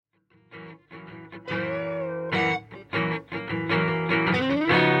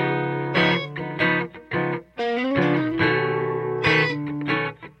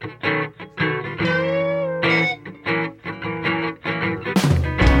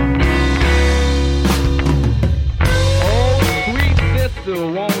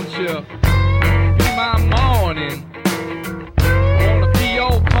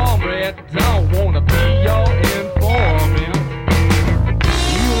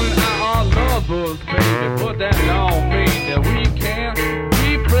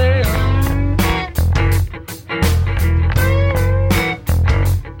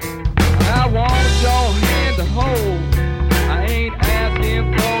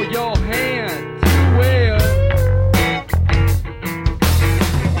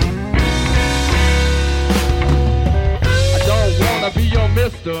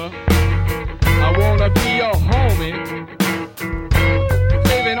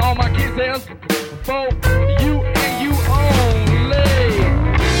is for you and you only.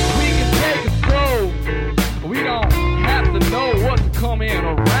 We can take a stroll. We don't have to know what's coming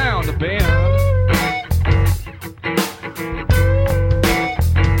around the bend.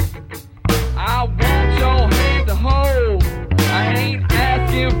 I want your hand to hold. I ain't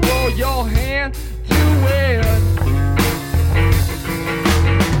asking for your hand to win.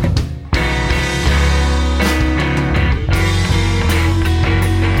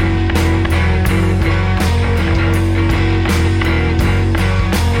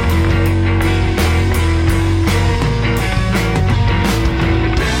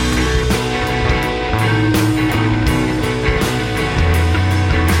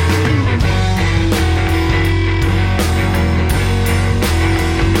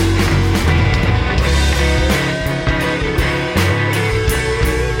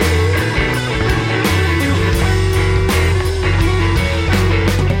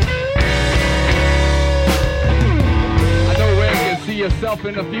 Yourself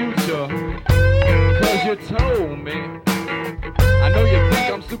in the future, cause you told me. I know you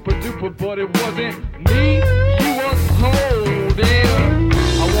think I'm super duper, but it wasn't me.